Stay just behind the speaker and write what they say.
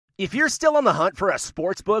If you're still on the hunt for a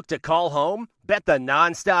sports book to call home, bet the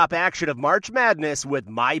nonstop action of March Madness with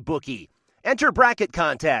MyBookie. Enter bracket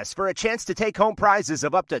contests for a chance to take home prizes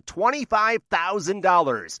of up to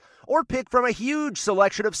 $25,000, or pick from a huge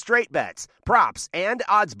selection of straight bets, props, and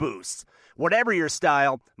odds boosts. Whatever your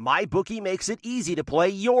style, MyBookie makes it easy to play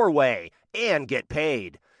your way and get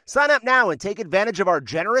paid. Sign up now and take advantage of our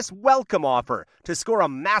generous welcome offer to score a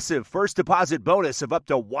massive first deposit bonus of up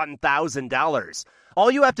to $1,000. All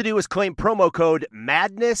you have to do is claim promo code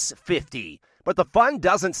MADNESS50. But the fun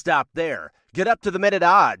doesn't stop there. Get up-to-the-minute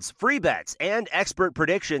odds, free bets, and expert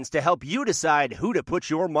predictions to help you decide who to put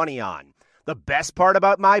your money on. The best part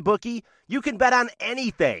about MyBookie? You can bet on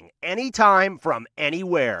anything, anytime, from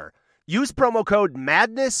anywhere. Use promo code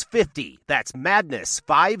MADNESS50, that's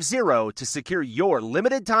MADNESS50, to secure your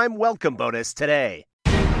limited-time welcome bonus today.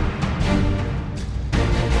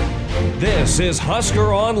 This is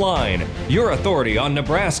Husker Online, your authority on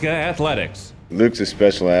Nebraska athletics. Luke's a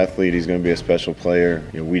special athlete. He's going to be a special player.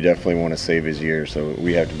 We definitely want to save his year, so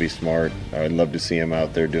we have to be smart. I'd love to see him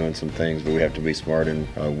out there doing some things, but we have to be smart in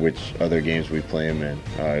which other games we play him in.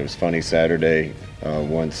 It was funny Saturday,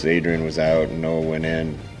 once Adrian was out and Noah went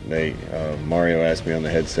in, Mario asked me on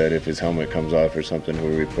the headset if his helmet comes off or something,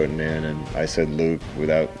 who are we putting in? And I said Luke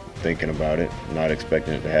without thinking about it, not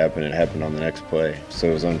expecting it to happen. It happened on the next play.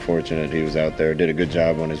 So it was unfortunate he was out there. Did a good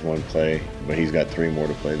job on his one play, but he's got 3 more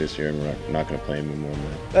to play this year, and we're not going to play him in more than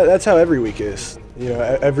that. That's how every week is.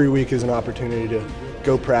 Every week is an opportunity to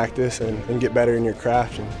go practice and get better in your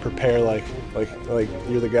craft and prepare like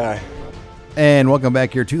you're the guy. And welcome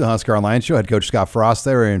back here to the Husker Online Show. Head coach Scott Frost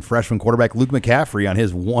there and freshman quarterback Luke McCaffrey on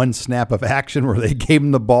his one snap of action where they gave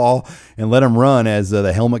him the ball and let him run as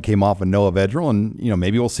the helmet came off of Noah Vedral. And,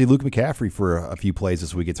 maybe we'll see Luke McCaffrey for a few plays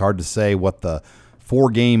this week. It's hard to say what the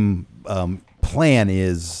 4-game plan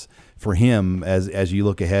is for him as you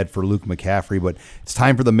look ahead for Luke McCaffrey. But it's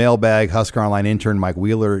time for the mailbag. Husker Online intern Mike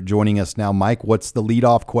Wheeler joining us now. Mike, what's the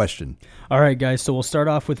leadoff question? All right, guys, so we'll start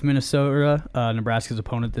off with Minnesota, Nebraska's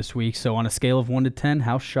opponent this week. So on a scale of 1 to 10,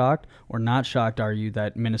 how shocked or not shocked are you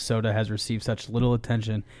that Minnesota has received such little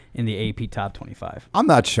attention in the AP Top 25? I'm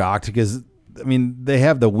not shocked because, they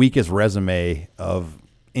have the weakest resume of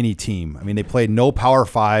any team. They played no Power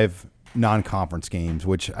 5 non-conference games,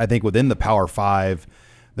 which I think within the Power 5,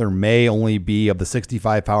 there may only be, of the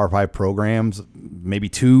 65 Power 5 programs, maybe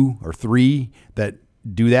 2 or 3 that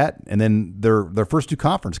do that. And then their first 2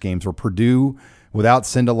 conference games were Purdue without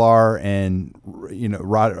Sindelar and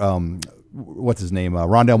what's his name,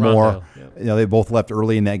 Rondell Moore. Yeah. They both left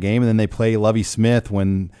early in that game, and then they play Lovie Smith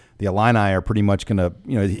when the Illini are pretty much going to,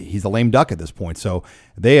 he's a lame duck at this point. So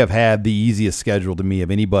they have had the easiest schedule to me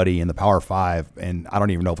of anybody in the Power 5, and I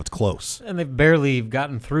don't even know if it's close. And they've barely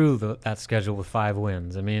gotten through that schedule with 5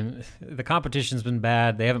 wins. The competition's been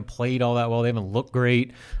bad. They haven't played all that well. They haven't looked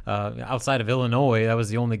great. Outside of Illinois, that was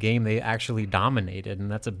the only game they actually dominated,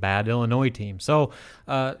 and that's a bad Illinois team. So,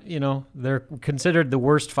 they're considered the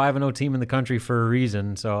worst 5-0 team in the country for a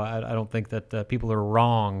reason. So I don't think that people are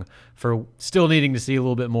wrong for still needing to see a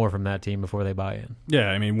little bit more from that team before they buy in.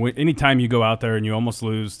 Yeah, anytime you go out there and you almost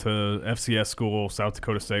lose to FCS school, South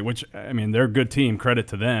Dakota State, which, they're a good team, credit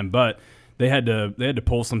to them, but they had to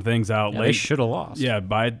pull some things out late. They should have lost. Yeah,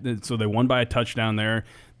 so they won by a touchdown there.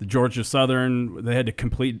 The Georgia Southern, they had to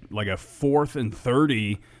complete like a 4th and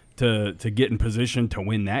 30 to get in position to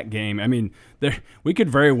win that game. We could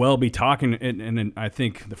very well be talking, and I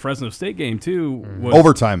think the Fresno State game too was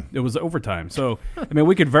overtime. It was overtime. So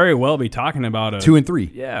we could very well be talking about 2 and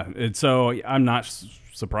 3. Yeah, and so I'm not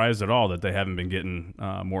surprised at all that they haven't been getting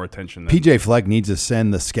more attention. PJ Fleck needs to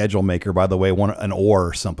send the schedule maker, by the way, an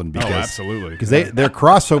or something. Because, absolutely. Because their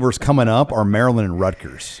crossovers coming up are Maryland and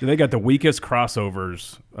Rutgers. They got the weakest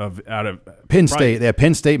crossovers out of Penn State. They have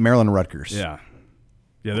Penn State, Maryland, and Rutgers.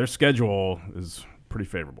 Yeah, their schedule is pretty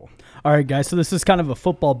favorable. All right, guys, so this is kind of a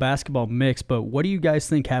football-basketball mix, but what do you guys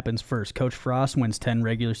think happens first? Coach Frost wins 10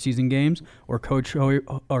 regular season games, or Coach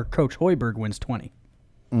Hoiberg wins 20?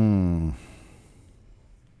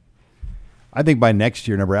 I think by next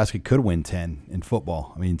year, Nebraska could win 10 in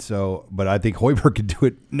football. But I think Hoiberg could do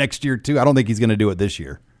it next year, too. I don't think he's going to do it this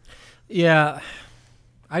year. Yeah,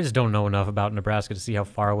 I just don't know enough about Nebraska to see how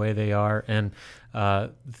far away they are. And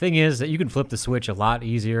the thing is that you can flip the switch a lot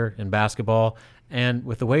easier in basketball. And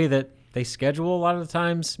with the way that they schedule a lot of the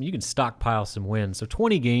times, you can stockpile some wins. So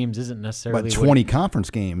 20 games isn't necessarily... But 20 conference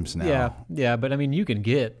games now. Yeah, but you can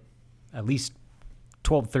get at least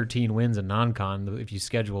 12, 13 wins in non-con if you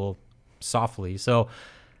schedule softly. So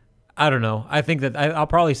I don't know. I think that I'll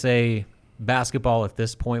probably say basketball at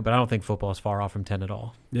this point, but I don't think football is far off from 10 at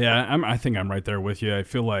all. Yeah, I think I'm right there with you. I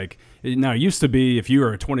feel like it used to be if you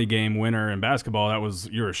were a 20-game winner in basketball,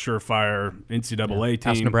 you're a surefire NCAA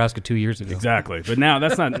team. Ask Nebraska 2 years ago. Exactly, but now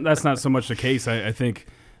that's not so much the case. I think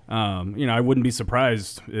I wouldn't be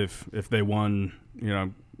surprised if they won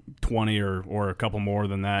 20 or a couple more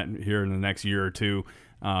than that here in the next year or two.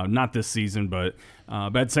 Not this season, but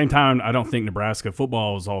at the same time, I don't think Nebraska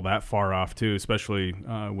football is all that far off, too, especially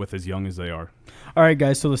with as young as they are. All right,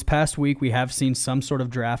 guys, so this past week we have seen some sort of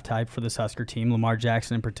draft hype for this Husker team, Lamar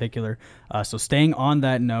Jackson in particular. So staying on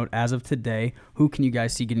that note, as of today, who can you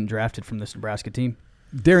guys see getting drafted from this Nebraska team?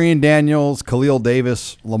 Darian Daniels, Khalil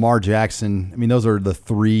Davis, Lamar Jackson. I mean, those are the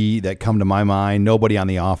three that come to my mind. Nobody on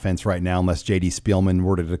the offense right now unless J.D. Spielman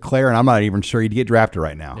were to declare, and I'm not even sure he'd get drafted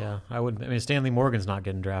right now. Yeah, I wouldn't. I mean, Stanley Morgan's not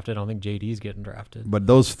getting drafted. I don't think J.D.'s getting drafted. But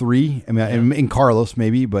those three, I mean, and Carlos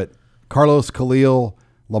maybe, but Carlos, Khalil,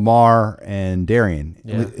 Lamar, and Darian.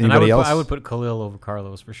 Yeah. Anybody else? I would put Khalil over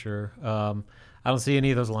Carlos for sure. I don't see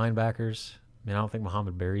any of those linebackers. I mean, I don't think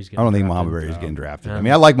Muhammad Berry's getting drafted. I don't think Muhammad Berry's getting drafted. I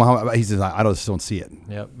mean, I like Muhammad, but I just don't see it.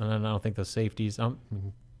 Yep, and I don't think those safeties.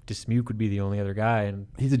 Dismuke would be the only other guy, and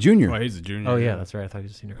he's a junior. Well, he's a junior. Oh yeah, that's right. I thought he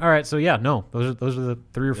was a senior. All right, so yeah, no, those are the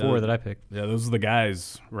three or four that I picked. Yeah, those are the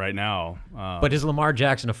guys right now. But is Lamar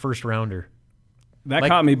Jackson a first rounder? That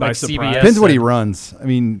caught me by surprise. Depends what he runs. I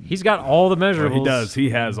mean, he's got all the measurables. Well, he does.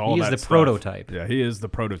 He has all that stuff. He is the stuff. prototype. Yeah, he is the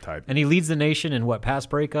prototype. And he leads the nation in pass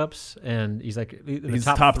breakups, and he's like he's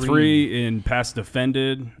top three in pass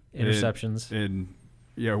defended, interceptions.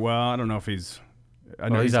 I don't know if he's. I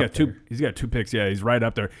know he's got two. He's got 2 picks. Yeah, he's right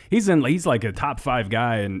up there. He's like a top 5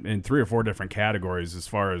 guy in 3 or 4 different categories as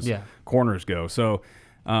far as corners go. So.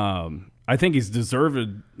 I think he's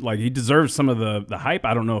deserved. Like he deserves some of the hype.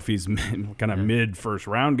 I don't know if he's kind of mid first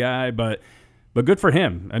round guy, but good for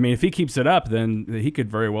him. I mean, if he keeps it up, then he could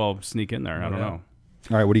very well sneak in there. I don't know.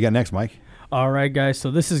 All right, what do you got next, Mike? All right, guys. So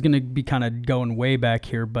this is going to be kind of going way back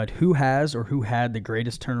here, but who has or who had the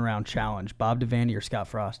greatest turnaround challenge, Bob Devaney or Scott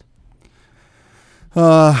Frost?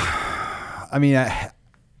 I mean,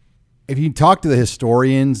 if you talk to the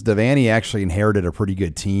historians, Devaney actually inherited a pretty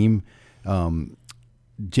good team.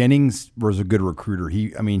 Jennings was a good recruiter.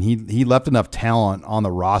 He left enough talent on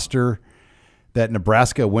the roster that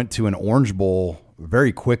Nebraska went to an Orange Bowl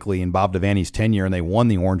very quickly in Bob Devaney's tenure, and they won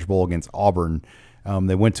the Orange Bowl against Auburn.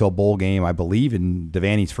 They went to a bowl game, I believe, in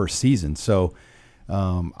Devaney's first season. So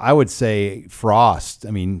I would say Frost.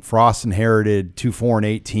 I mean, Frost inherited 2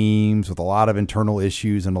 4-8 teams with a lot of internal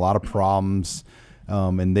issues and a lot of problems,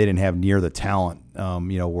 and they didn't have near the talent,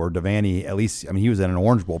 where Devaney, at least, he was at an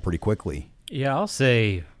Orange Bowl pretty quickly. Yeah, I'll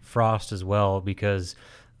say Frost as well because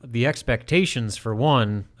the expectations, for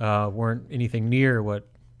one, weren't anything near what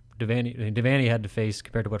Devaney had to face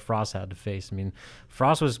compared to what Frost had to face. I mean,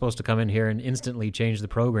 Frost was supposed to come in here and instantly change the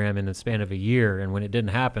program in the span of a year, and when it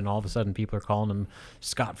didn't happen, all of a sudden people are calling him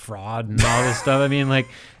Scott Fraud and all this stuff. I mean, like,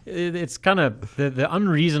 it's kind of the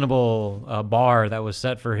unreasonable bar that was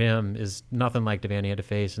set for him is nothing like Devaney had to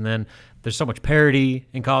face. And then there's so much parity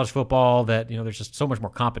in college football that, there's just so much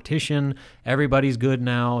more competition. Everybody's good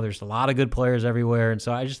now. There's a lot of good players everywhere. And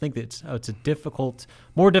so I just think that it's a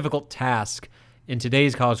more difficult task in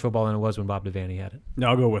today's college football than it was when Bob Devaney had it. No,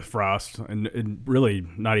 I'll go with Frost and really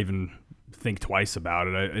not even think twice about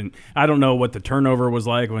it. I don't know what the turnover was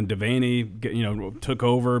like when Devaney took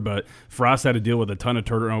over, but Frost had to deal with a ton of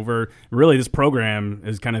turnover. Really, this program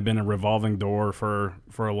has kind of been a revolving door for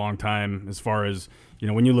a long time as far as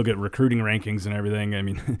when you look at recruiting rankings and everything. I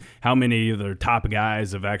mean, how many of their top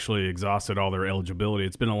guys have actually exhausted all their eligibility?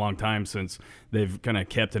 It's been a long time since they've kind of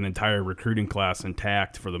kept an entire recruiting class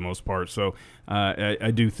intact for the most part. So I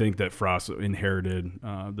do think that Frost inherited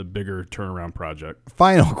the bigger turnaround project.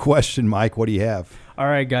 Final question, Mike. What do you have? All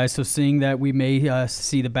right, guys. So seeing that we may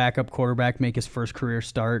see the backup quarterback make his first career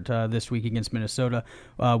start this week against Minnesota,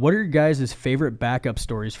 what are your guys' favorite backup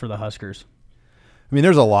stories for the Huskers? I mean,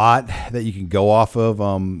 there's a lot that you can go off of.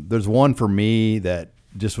 There's one for me that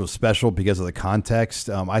just was special because of the context.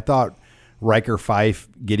 I thought Riker Fife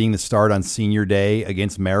getting the start on senior day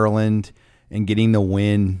against Maryland and getting the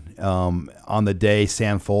win on the day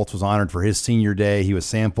Sam Foltz was honored for his senior day. He was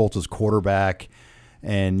Sam Foltz's quarterback.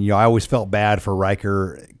 And, I always felt bad for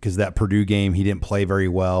Riker because that Purdue game, he didn't play very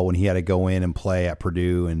well when he had to go in and play at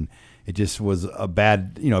Purdue. And it just was a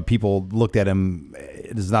bad, people looked at him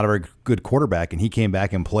as not a very good quarterback. And he came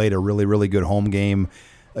back and played a really, really good home game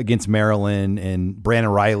against Maryland. And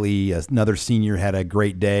Brandon Riley, another senior, had a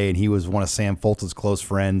great day. And he was one of Sam Foltz's close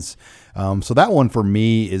friends. So that one for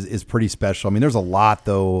me is pretty special. I mean, there's a lot,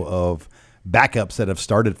 though, of backups that have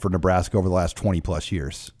started for Nebraska over the last 20-plus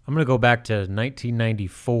years. I'm going to go back to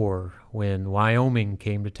 1994 when Wyoming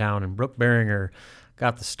came to town and Brooke Behringer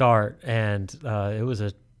got the start, and it was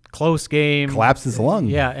a close game. Collapsed his lung.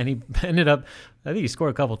 Yeah, and he ended up, I think he scored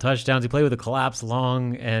a couple touchdowns. He played with a collapsed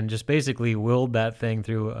lung and just basically willed that thing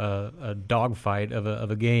through a dogfight of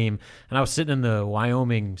a game. And I was sitting in the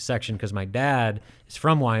Wyoming section because my dad is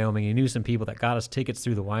from Wyoming. He knew some people that got us tickets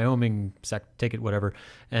through the Wyoming ticket, whatever.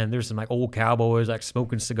 And there's some like old cowboys like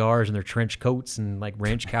smoking cigars in their trench coats and like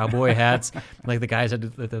ranch cowboy hats. Like the guys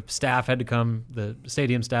the staff had to come, the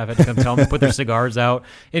stadium staff had to come tell them to put their cigars out.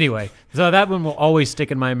 Anyway, so that one will always stick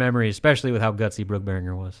in my memory, especially with how gutsy Brooke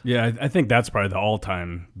Behringer was. Yeah, I think that's probably the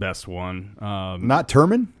all-time best one. Not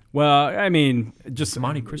Turman? Well, I mean, just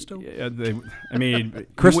Monte Cristo.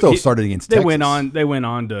 Cristo started against They Texas. went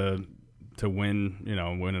on to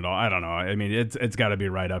win, win it all. I don't know. I mean, it's got to be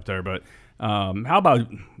right up there. But how about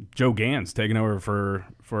Joe Gans taking over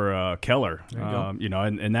for Keller?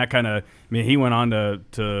 And that kind of. I mean, he went on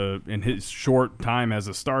to in his short time as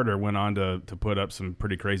a starter went on to put up some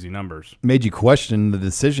pretty crazy numbers. Made you question the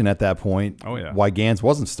decision at that point. Oh yeah, why Gans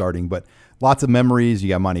wasn't starting, but. Lots of memories. You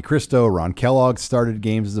got Monte Cristo. Ron Kellogg started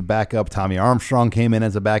games as a backup. Tommy Armstrong came in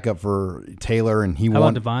as a backup for Taylor, and he won. How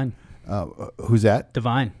about Divine? Who's that?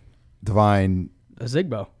 Divine. Well,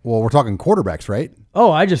 Zigbo. we're talking quarterbacks, right?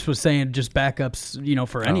 Oh, I just was saying just backups,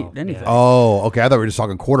 for anything. Yeah. Oh, okay. I thought we were just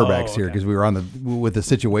talking quarterbacks here because we were with the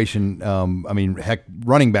situation. Heck,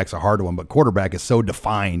 running back's a hard one, but quarterback is so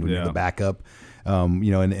defined when you're the backup.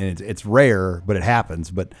 And it's rare, but it happens.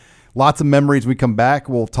 But lots of memories. We come back.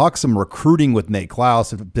 We'll talk some recruiting with Nate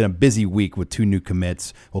Klaus. It's been a busy week with 2 new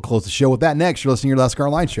commits. We'll close the show with that next. You're listening to the Husker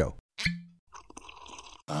Online Show.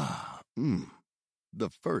 The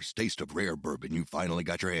first taste of rare bourbon you finally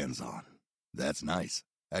got your hands on. That's nice.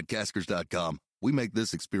 At Caskers.com, we make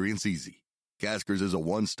this experience easy. Caskers is a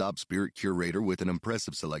one-stop spirit curator with an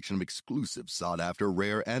impressive selection of exclusive, sought-after,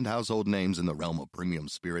 rare, and household names in the realm of premium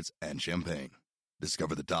spirits and champagne.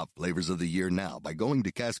 Discover the top flavors of the year now by going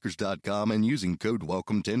to Caskers.com and using code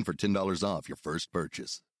WELCOME10 for $10 off your first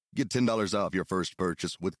purchase. Get $10 off your first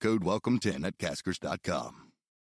purchase with code WELCOME10 at Caskers.com.